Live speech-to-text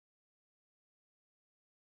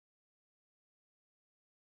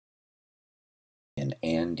in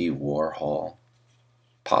Andy Warhol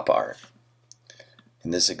Pop Art.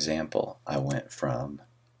 In this example, I went from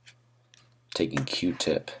taking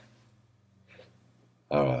Q-tip,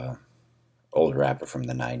 old rapper from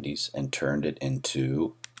the 90s, and turned it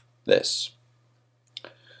into this.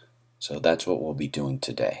 So that's what we'll be doing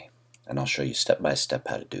today, and I'll show you step by step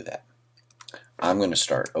how to do that. I'm going to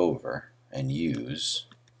start over and use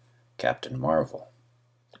Captain Marvel.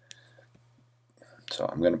 So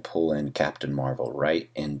I'm going to pull in Captain Marvel right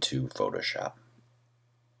into Photoshop.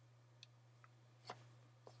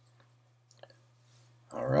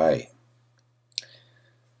 Alright,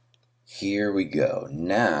 here we go.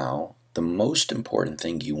 Now, the most important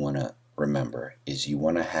thing you want to remember is you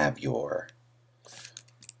want to have your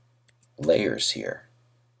layers here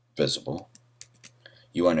visible.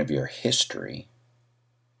 You want to have your history,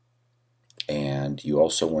 and you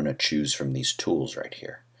also want to choose from these tools right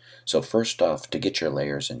here. So first off, to get your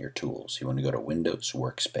layers and your tools, you want to go to Windows,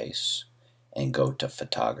 Workspace, and go to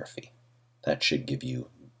Photography. That should give you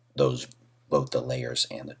both the layers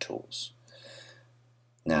and the tools.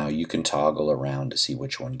 Now you can toggle around to see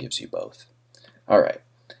which one gives you both. Alright,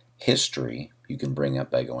 history you can bring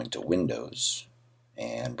up by going to Windows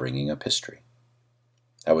and bringing up history.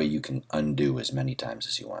 That way you can undo as many times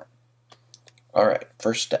as you want. Alright,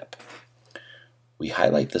 first step. We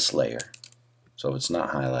highlight this layer. So if it's not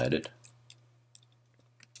highlighted,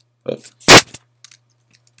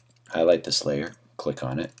 highlight this layer, click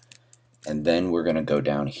on it, and then we're going to go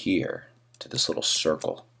down here to this little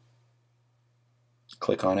circle.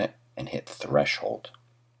 Click on it and hit threshold.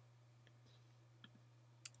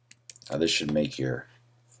 Now this should make your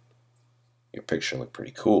picture look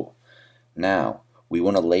pretty cool. Now we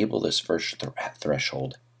want to label this first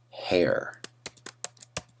threshold hair.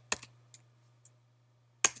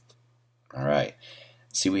 Alright,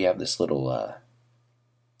 see we have this little, I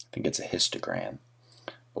think it's a histogram,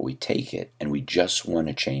 but we take it and we just want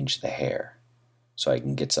to change the hair so I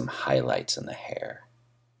can get some highlights in the hair.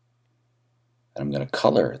 And I'm going to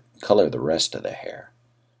color the rest of the hair,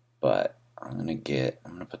 but I'm going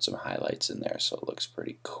to put some highlights in there so it looks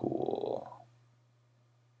pretty cool.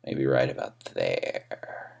 Maybe right about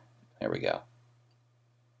there. There we go.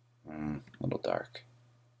 A little dark.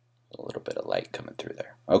 A little bit of light coming through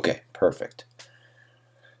there. Okay, perfect.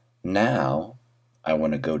 Now I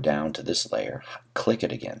want to go down to this layer, click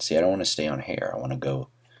it again. See, I don't want to stay on hair. I want to go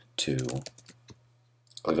to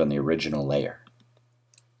click on the original layer.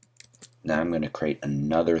 Now I'm going to create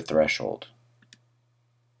another threshold.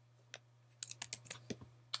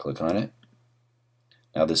 Click on it.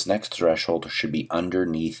 Now this next threshold should be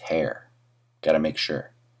underneath hair. Got to make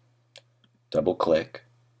sure. Double click,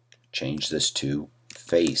 change this to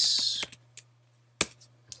face.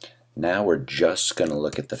 Now we're just going to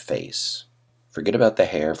look at the face. Forget about the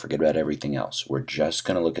hair, forget about everything else. We're just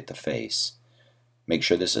going to look at the face. Make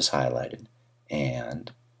sure this is highlighted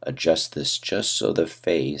and adjust this just so the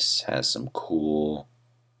face has some cool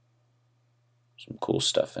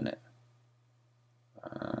stuff in it.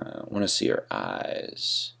 I want to see her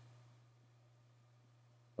eyes.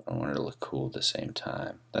 I want her to look cool at the same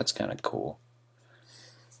time. That's kind of cool.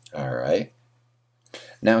 Alright.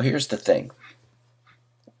 Now here's the thing.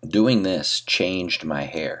 Doing this changed my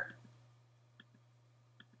hair.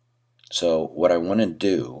 So what I want to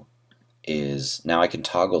do is, now I can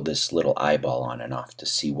toggle this little eyeball on and off to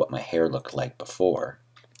see what my hair looked like before.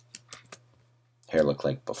 Hair looked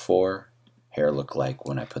like before, hair looked like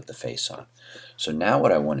when I put the face on. So now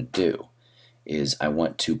what I want to do is I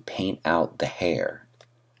want to paint out the hair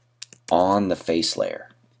on the face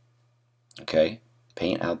layer. Okay?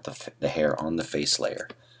 Paint out the hair on the face layer.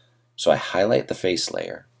 So I highlight the face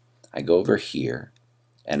layer, I go over here,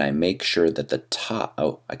 and I make sure that the top,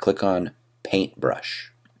 I click on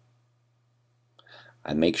paintbrush.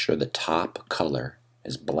 I make sure the top color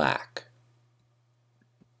is black.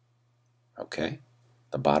 Okay?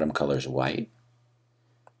 The bottom color is white.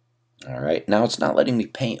 Alright, now it's not letting me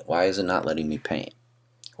paint. Why is it not letting me paint?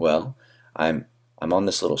 Well, I'm on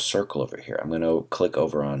this little circle over here. I'm going to click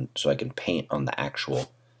over on so I can paint on the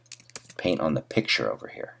picture over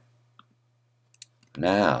here.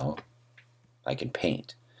 Now I can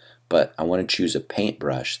paint, but I want to choose a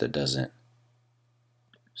paintbrush that doesn't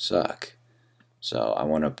suck. So I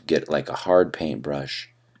want to get like a hard paintbrush,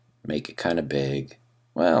 make it kind of big.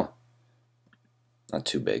 Well, not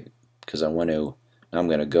too big, because now I'm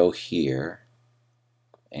going to go here,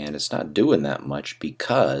 and it's not doing that much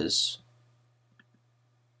because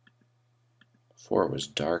before it was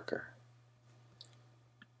darker.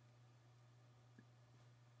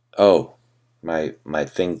 Oh, my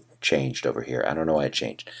thing changed over here. I don't know why it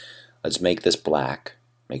changed. Let's make this black.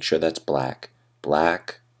 Make sure that's black.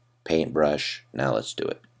 black, paintbrush. Now let's do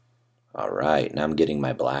it. All right, now I'm getting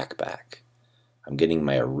my black back. I'm getting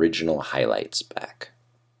my original highlights back.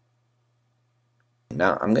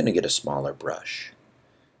 Now I'm going to get a smaller brush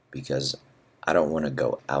because I don't want to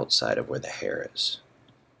go outside of where the hair is.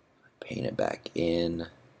 Paint it back in.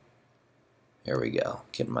 There we go.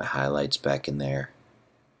 Getting my highlights back in there.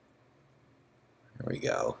 There we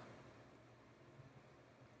go.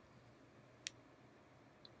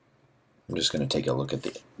 I'm just going to take a look at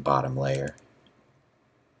the bottom layer.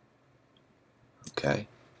 Okay.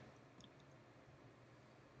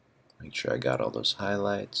 Make sure I got all those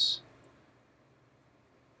highlights.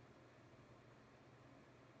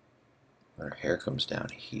 Our hair comes down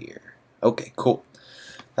here. Okay, cool.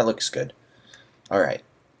 That looks good. Alright,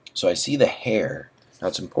 so I see the hair. Now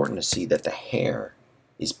it's important to see that the hair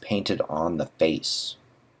is painted on the face.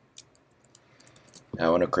 Now I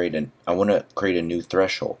want to create a new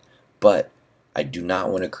threshold, but I do not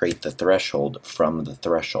want to create the threshold from the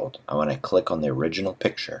threshold. I want to click on the original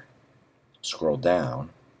picture, scroll down,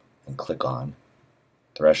 and click on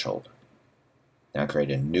threshold. Now create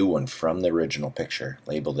a new one from the original picture.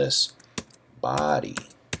 Label this body.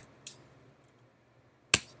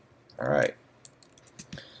 Alright.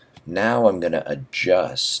 Now I'm going to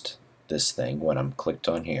adjust this thing when I'm clicked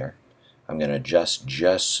on here. I'm going to adjust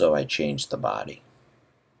just so I change the body.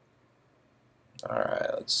 Alright,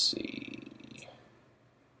 let's see.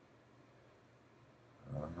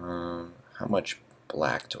 How much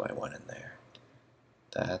black do I want in there?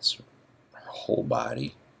 That's whole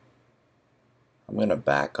body. I'm going to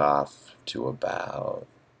back off to about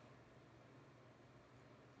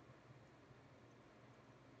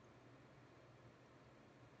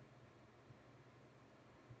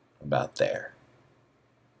there.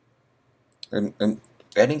 And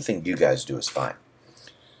anything you guys do is fine.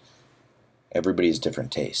 Everybody's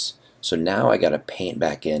different tastes. So now I got to paint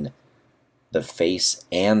back in the face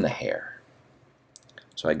and the hair.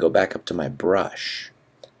 So I go back up to my brush,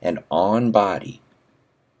 and on body,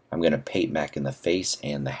 I'm going to paint back in the face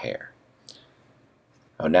and the hair.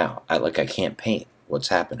 Oh, now, I can't paint. What's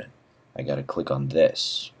happening? I got to click on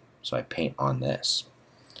this. So I paint on this.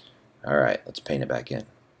 Alright, let's paint it back in.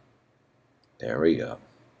 There we go.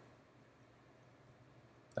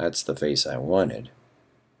 That's the face I wanted.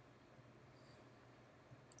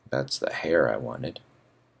 That's the hair I wanted.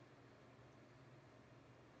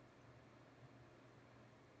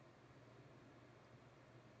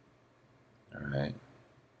 Alright.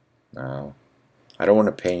 Now, I don't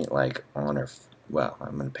want to paint like on her, well,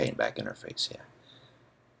 I'm going to paint back in her face, yeah.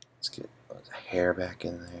 Let's get the hair back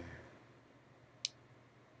in there.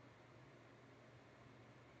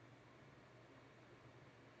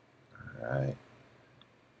 Alright.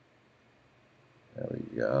 There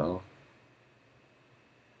we go.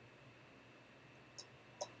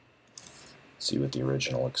 See what the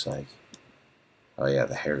original looks like. Oh yeah,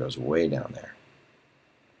 the hair goes way down there.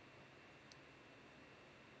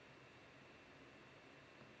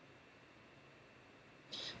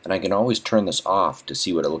 And I can always turn this off to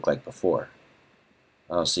see what it looked like before.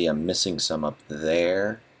 Oh, see, I'm missing some up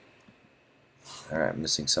there. Alright, I'm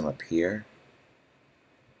missing some up here.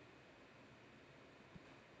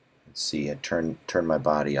 Let's see, I turned my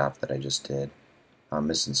body off that I just did. I'm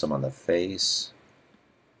missing some on the face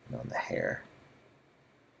and on the hair.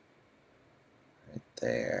 Right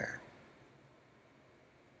there.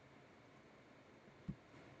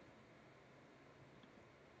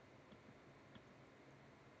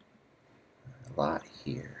 A lot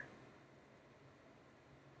here.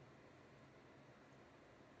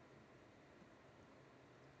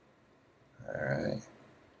 Alright.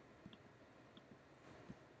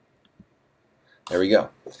 There we go.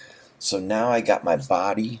 So now I got my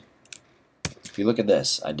body. If you look at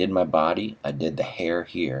this, I did my body, I did the hair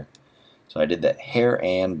here. So I did the hair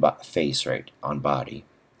and face right on body.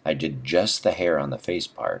 I did just the hair on the face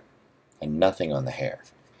part and nothing on the hair.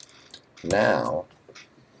 Now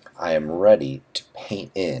I am ready to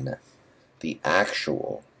paint in the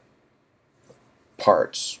actual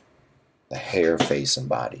parts, the hair, face, and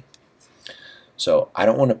body. So I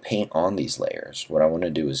don't want to paint on these layers. What I want to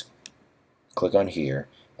do is click on here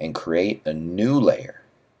and create a new layer.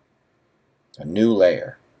 A new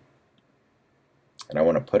layer. And I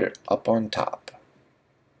want to put it up on top.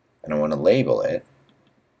 And I want to label it.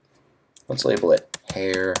 Let's label it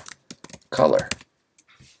hair color.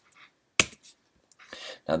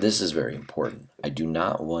 Now this is very important. I do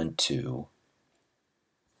not want to,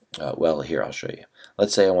 well, here I'll show you.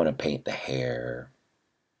 Let's say I want to paint the hair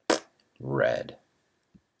red.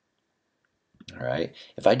 Alright,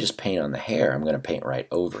 if I just paint on the hair, I'm going to paint right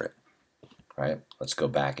over it. Alright, let's go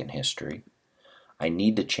back in history. I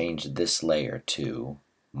need to change this layer to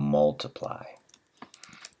multiply.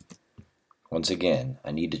 Once again,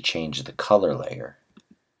 I need to change the color layer.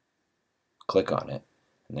 Click on it,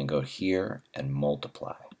 and then go here and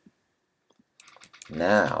multiply.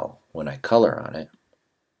 Now, when I color on it,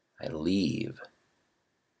 I leave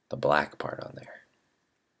the black part on there.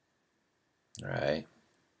 Alright?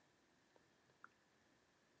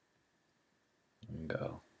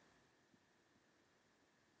 Go.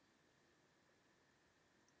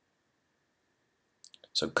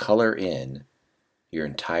 So color in your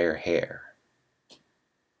entire hair.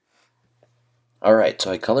 Alright,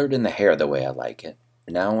 so I colored in the hair the way I like it.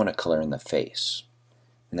 Now I want to color in the face.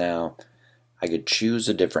 Now, I could choose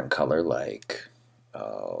a different color like,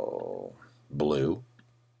 blue.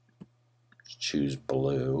 Choose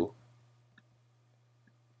blue.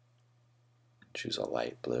 Choose a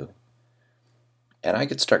light blue. And I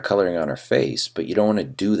could start coloring on her face, but you don't want to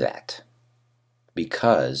do that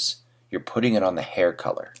because you're putting it on the hair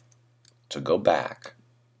color. So go back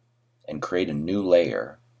and create a new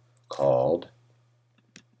layer called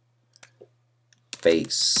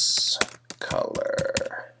face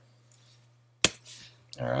color.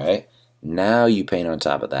 Alright, now you paint on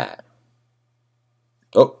top of that.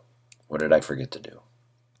 Oh, what did I forget to do?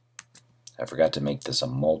 I forgot to make this a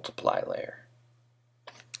multiply layer.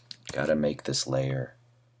 Gotta make this layer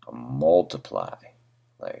a multiply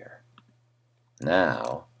layer.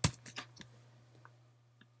 Now,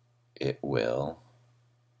 you'll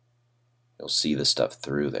see the stuff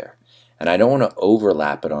through there. And I don't want to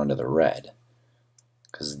overlap it onto the red,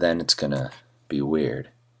 because then it's gonna be weird.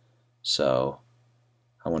 So,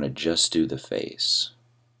 I want to just do the face.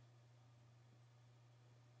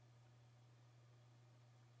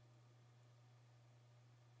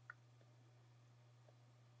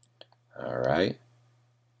 Alright.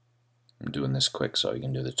 I'm doing this quick so I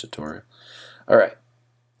can do the tutorial. Alright.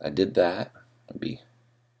 I did that. Maybe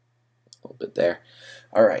a little bit there.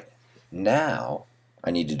 Alright. Now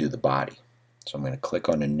I need to do the body. So I'm going to click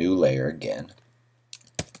on a new layer again.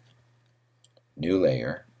 New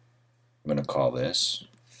layer. I'm going to call this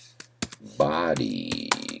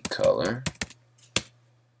body color.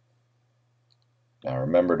 Now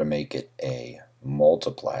remember to make it a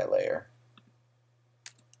multiply layer.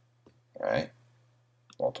 Right?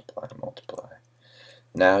 Multiply, multiply.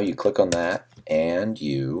 Now you click on that and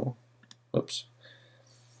you,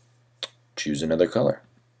 choose another color.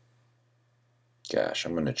 Gosh,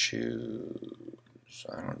 I'm going to choose,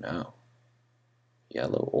 I don't know,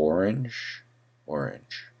 yellow, orange,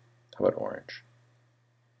 orange. How about orange?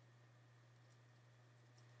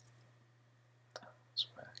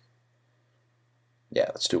 Yeah,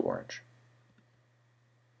 let's do orange.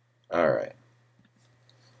 Alright.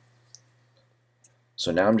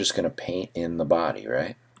 So now I'm just going to paint in the body,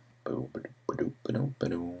 right? Alright,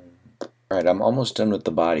 I'm almost done with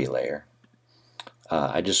the body layer.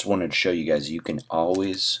 I just wanted to show you guys you can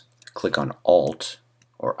always click on Alt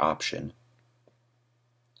or Option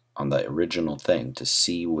on the original thing to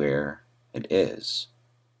see where it is.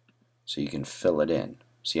 So you can fill it in.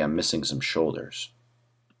 See, I'm missing some shoulders.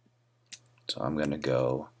 So I'm going to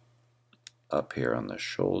go up here on the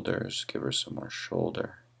shoulders, give her some more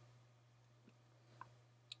shoulder.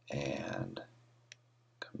 And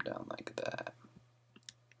come down like that.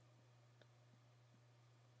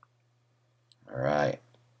 Alright.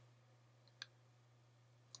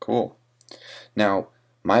 Cool. Now,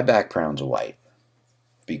 my background's white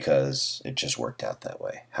because it just worked out that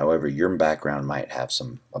way. However, your background might have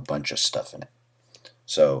a bunch of stuff in it.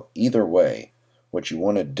 So, either way, what you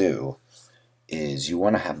want to do is you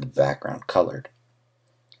want to have the background colored.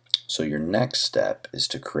 So your next step is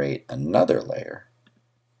to create another layer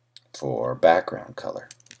for background color.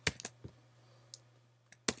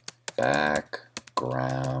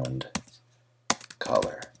 Background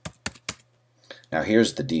color. Now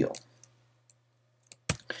here's the deal.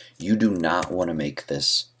 You do not want to make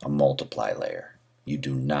this a multiply layer. You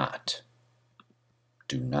do not.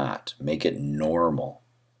 Do not. Make it normal.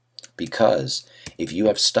 Because if you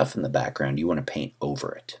have stuff in the background, you want to paint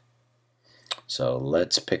over it. So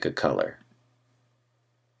let's pick a color.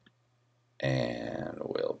 And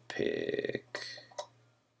we'll pick,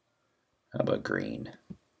 how about green?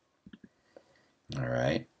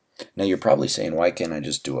 Alright. Now you're probably saying, why can't I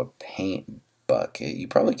just do a paint bucket? You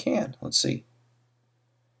probably can. Let's see.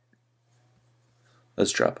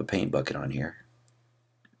 Let's drop a paint bucket on here.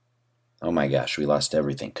 Oh my gosh, we lost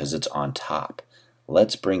everything because it's on top.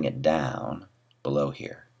 Let's bring it down below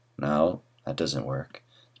here. No, that doesn't work.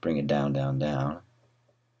 Let's bring it down, down, down.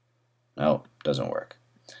 No, doesn't work.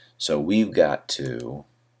 So we got to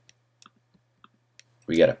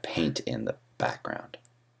paint in the background.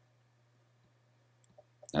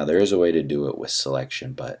 Now there is a way to do it with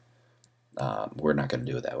selection, but we're not going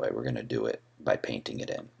to do it that way. We're going to do it by painting it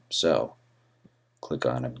in. So click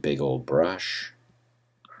on a big old brush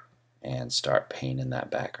and start painting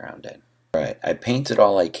that background in. Alright, I painted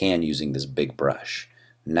all I can using this big brush.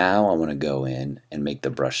 Now I want to go in and make the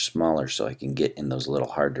brush smaller so I can get in those little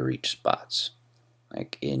hard to reach spots.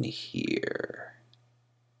 Like in here.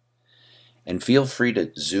 And feel free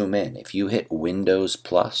to zoom in. If you hit Windows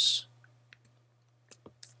plus,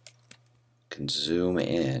 you can zoom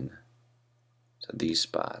in to these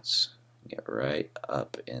spots. Get right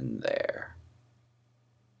up in there.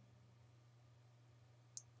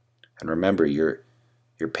 And remember, you're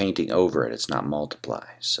painting over it, it's not multiply,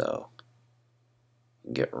 so you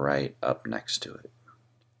can get right up next to it.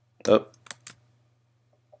 Oh.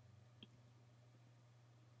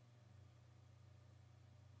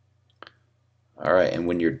 Alright, and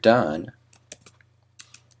when you're done,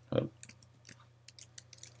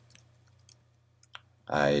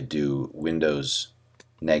 I do Windows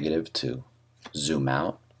negative to zoom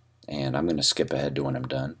out, and I'm going to skip ahead to when I'm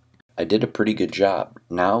done. I did a pretty good job.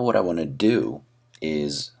 Now what I want to do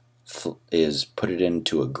is put it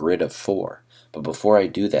into a grid of 4. But before I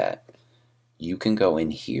do that, you can go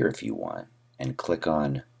in here if you want and click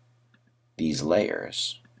on these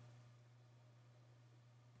layers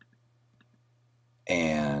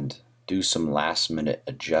and do some last minute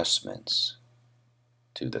adjustments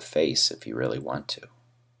to the face if you really want to.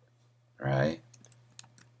 Right?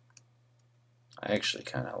 I actually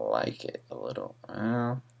kind of like it a little.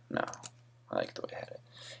 No, I like the way I had it.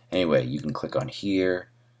 Anyway, you can click on here,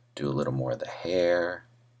 do a little more of the hair,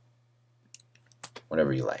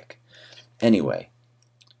 whatever you like. Anyway,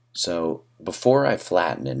 so before I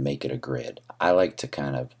flatten and make it a grid, I like to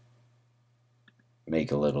kind of make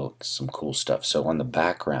some cool stuff. So on the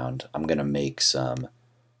background, I'm gonna make some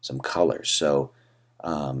colors. So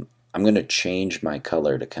I'm gonna change my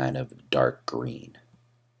color to kind of dark green,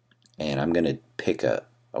 and I'm gonna pick a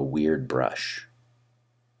weird brush,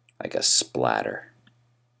 like a splatter,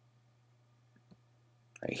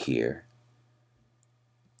 right here.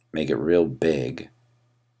 Make it real big,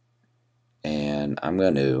 and I'm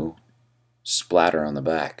going to splatter on the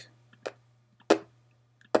back.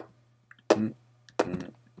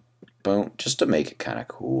 Boom, just to make it kind of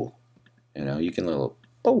cool. You know, you can oh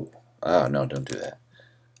no, don't do that.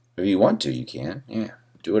 If you want to, you can. Yeah,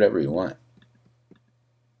 do whatever you want.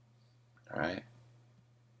 All right.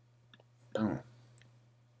 Boom.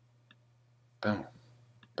 Boom.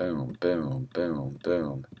 Boom, boom, boom,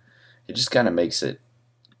 boom. It just kind of makes it,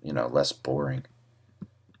 you know, less boring.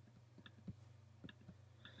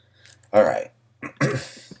 All right.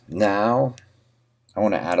 Now, I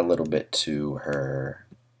want to add a little bit to her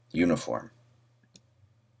uniform.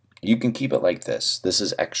 You can keep it like this. This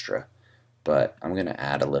is extra, but I'm going to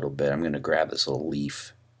add a little bit. I'm going to grab this little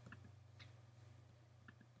leaf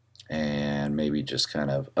and maybe just kind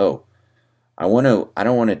of, I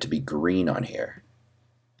don't want it to be green on here,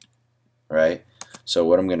 right? So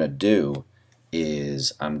what I'm going to do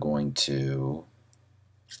is I'm going to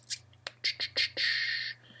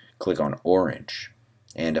click on orange,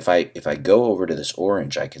 and if I go over to this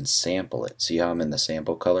orange, I can sample it. See how I'm in the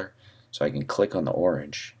sample color? So I can click on the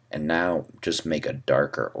orange and now just make a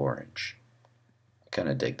darker orange. I kind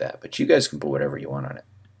of dig that, but you guys can put whatever you want on it.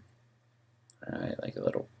 Alright, like a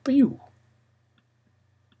little pew.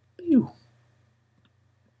 Pew.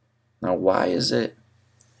 Now why is it,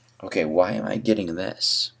 okay, why am I getting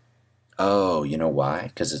this? Oh, you know why?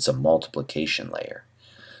 Because it's a multiplication layer.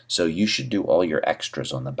 So you should do all your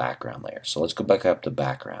extras on the background layer. So let's go back up to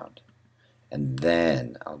background. And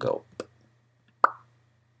then I'll go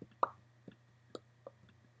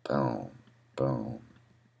boom, boom.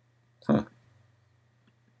 Huh.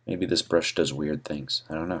 Maybe this brush does weird things.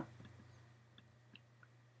 I don't know.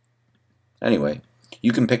 Anyway,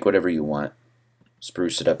 you can pick whatever you want.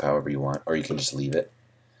 Spruce it up however you want, or you can just leave it.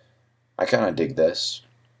 I kind of dig this.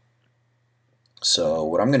 So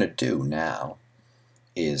what I'm going to do now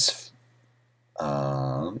is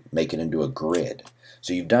make it into a grid.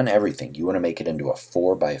 So you've done everything. You want to make it into a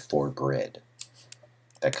 4x4 grid.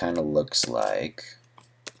 That kind of looks like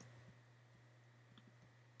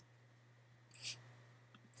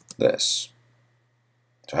this.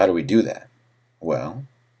 So how do we do that? Well,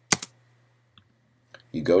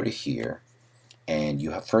 you go to here, and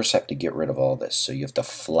you first have to get rid of all this. So you have to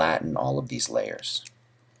flatten all of these layers.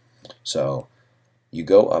 So you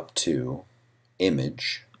go up to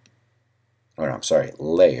image, or no, I'm sorry,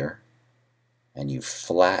 layer, and you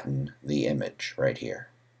flatten the image right here.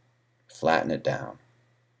 Flatten it down.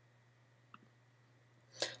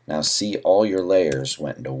 Now see, all your layers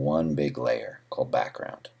went into one big layer called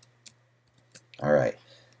background. Alright,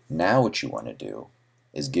 now what you want to do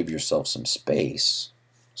is give yourself some space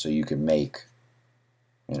so you can make,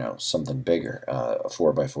 you know, something bigger, a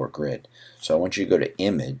 4x4 grid. So I want you to go to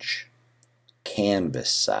Image,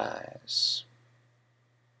 Canvas Size.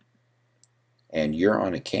 And you're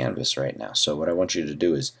on a canvas right now. So what I want you to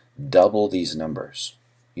do is double these numbers.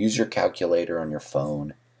 Use your calculator on your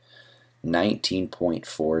phone.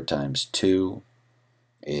 19.4 times 2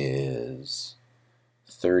 is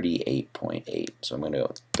 38.8. So I'm going to go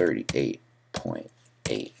with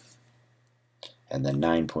 38.8. And then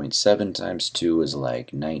 9.7 times 2 is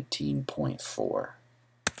like 19.4.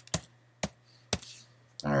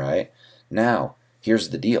 Alright, now here's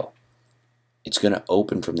the deal. It's going to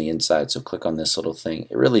open from the inside, so click on this little thing.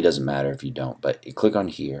 It really doesn't matter if you don't, but you click on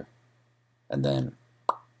here and then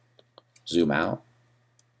zoom out.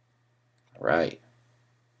 Alright,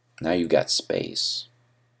 now you've got space.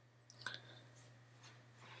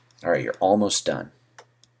 Alright, you're almost done.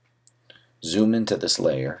 Zoom into this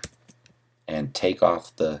layer and take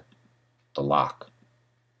off the lock.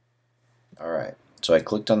 Alright, so I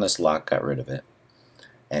clicked on this lock, got rid of it,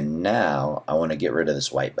 and now I want to get rid of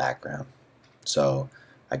this white background. So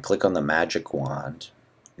I click on the magic wand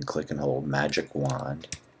and click and hold magic wand,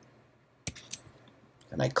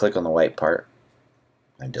 and I click on the white part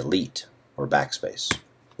and delete or backspace.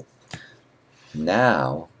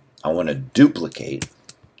 Now I want to duplicate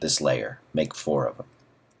this layer, make 4 of them.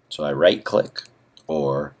 So I right click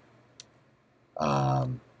or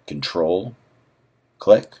control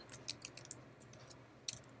click,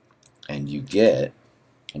 and you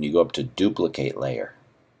go up to duplicate layer.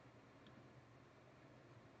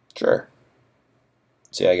 Sure.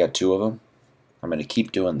 See, I got 2 of them. I'm going to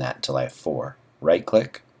keep doing that until I have 4. Right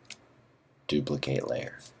click, duplicate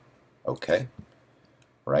layer. Okay.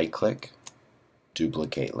 Right click,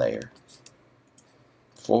 duplicate layer.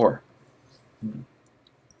 4.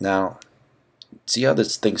 Now, see how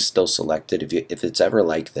this thing's still selected? If it's ever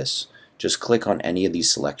like this, just click on any of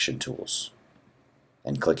these selection tools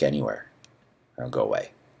and click anywhere. It'll go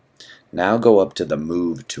away. Now go up to the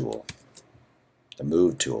Move tool. The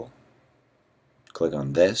Move tool. Click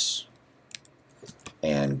on this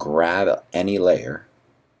and grab any layer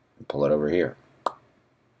and pull it over here.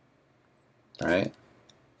 Alright?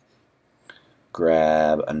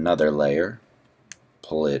 Grab another layer,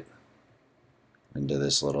 pull it into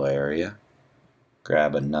this little area.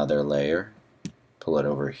 Grab another layer, pull it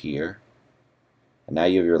over here. And now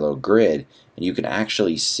you have your little grid, and you can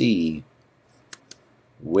actually see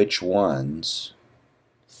which ones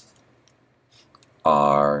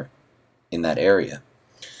are in that area.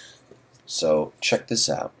 So check this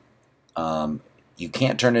out. You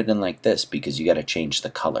can't turn it in like this because you got to change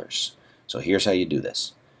the colors. So here's how you do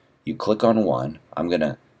this. You click on one. I'm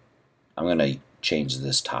gonna change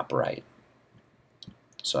this top right.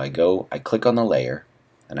 So I click on the layer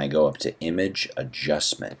and I go up to Image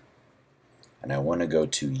Adjustment, and I want to go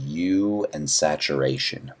to Hue and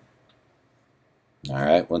Saturation.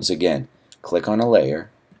 Alright, once again, click on a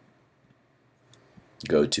layer,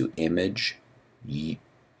 go to Image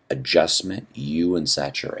Adjustment, Hue and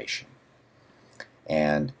Saturation,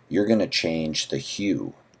 and you're going to change the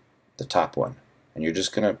hue, the top one, and you're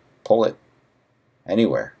just going to pull it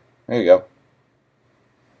anywhere. There you go.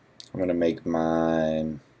 I'm going to make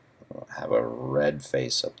mine have a red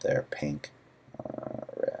face up there, pink.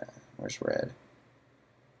 Red. Where's red?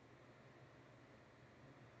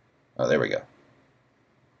 Oh, there we go.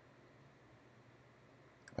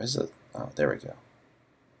 Where's it? Oh, there we go.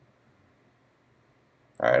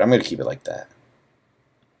 Alright, I'm going to keep it like that.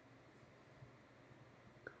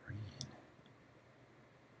 Green.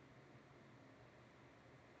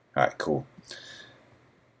 Alright, cool.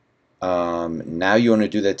 Now you want to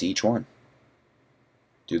do that to each one.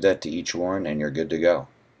 Do that to each one and you're good to go.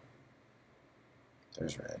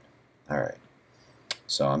 There's red. Alright.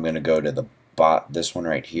 So I'm going to go to this one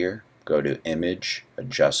right here. Go to Image,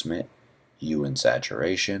 Adjustment, Hue and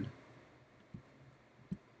Saturation.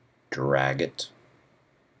 Drag it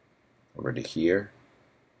over to here.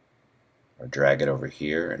 Or drag it over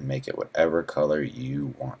here and make it whatever color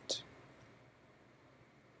you want.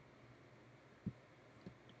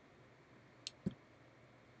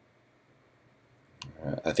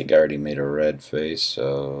 I think I already made a red face,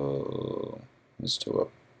 so let's do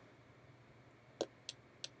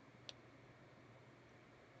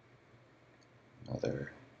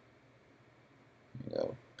another,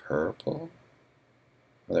 purple.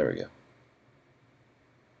 Oh, there we go.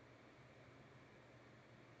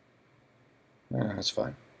 That's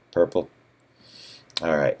fine. Purple.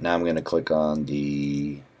 Alright, now I'm going to click on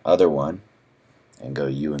the other one and go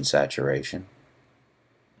hue and saturation.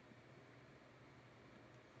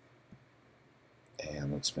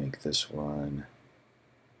 And let's make this one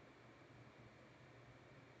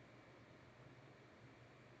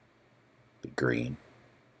be green.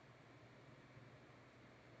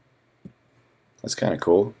 That's kind of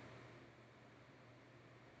cool.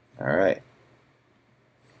 Alright.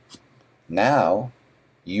 Now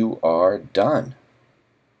you are done.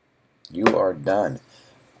 You are done.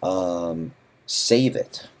 Save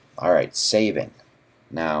it. Alright, saving.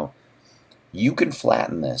 Now, you can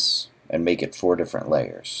flatten this and make it 4 different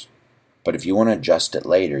layers. But if you want to adjust it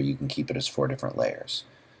later, you can keep it as 4 different layers.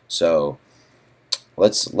 So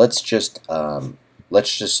let's just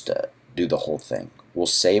do the whole thing. We'll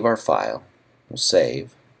save our file. We'll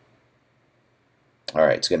save.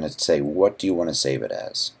 Alright, it's going to say, what do you want to save it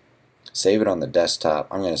as? Save it on the desktop.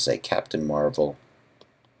 I'm going to say Captain Marvel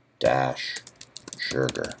dash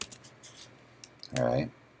sugar. Alright.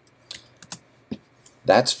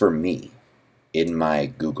 That's for me in my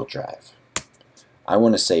Google Drive. I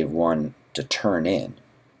want to save one to turn in.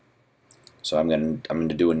 So I'm going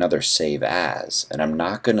to do another save as, and I'm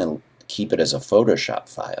not going to keep it as a Photoshop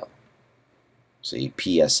file. See,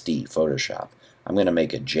 PSD, Photoshop. I'm going to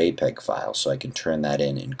make a JPEG file so I can turn that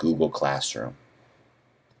in Google Classroom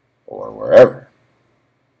or wherever.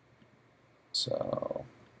 So,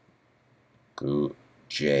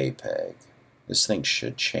 JPEG. This thing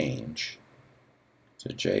should change to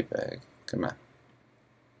JPEG. Come on.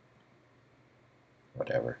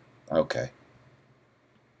 Whatever. Okay.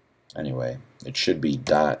 Anyway, it should be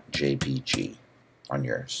 .jpg on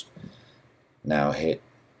yours. Now hit.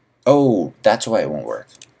 Oh, that's why it won't work.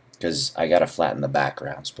 Because I gotta flatten the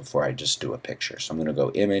backgrounds before I just do a picture. So I'm gonna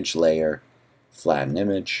go Image, Layer, Flatten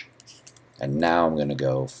Image, and now I'm gonna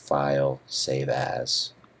go File, Save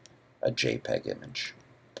As, a JPEG image.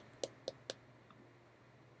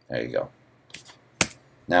 There you go.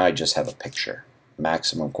 Now I just have a picture.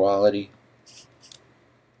 Maximum quality.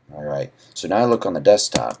 Alright, so now I look on the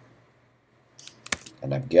desktop,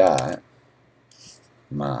 and I've got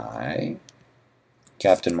my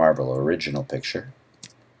Captain Marvel original picture.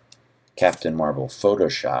 Captain Marvel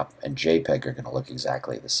Photoshop and JPEG are going to look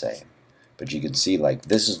exactly the same. But you can see, like,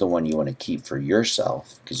 this is the one you want to keep for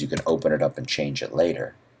yourself because you can open it up and change it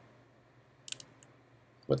later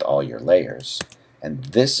with all your layers. And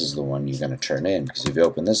this is the one you're going to turn in because if you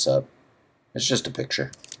open this up, it's just a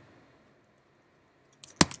picture.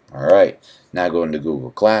 Alright, now go into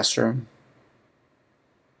Google Classroom.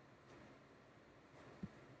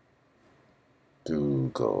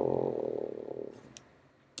 Google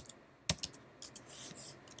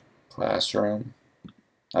Classroom.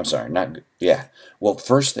 I'm sorry, well,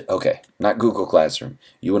 first, okay, not Google Classroom.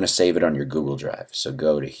 You want to save it on your Google Drive. So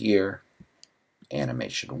go to here,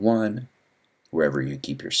 Animation 1, wherever you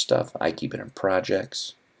keep your stuff. I keep it in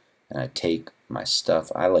Projects, and I take my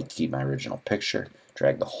stuff. I like to keep my original picture,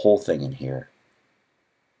 drag the whole thing in here,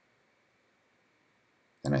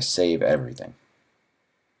 and I save everything.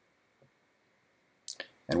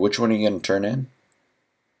 And which one are you going to turn in?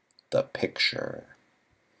 The picture.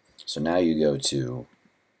 So now you go to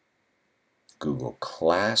Google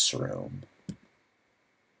Classroom.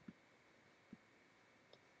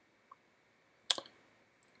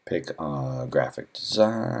 Pick graphic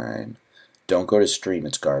design. Don't go to stream,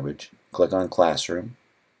 it's garbage. Click on Classroom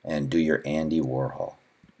and do your Andy Warhol.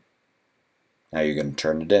 Now you're going to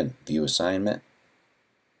turn it in. View assignment.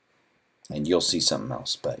 And you'll see something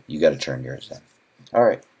else, but you got to turn yours in.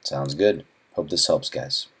 Alright, sounds good. Hope this helps,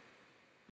 guys.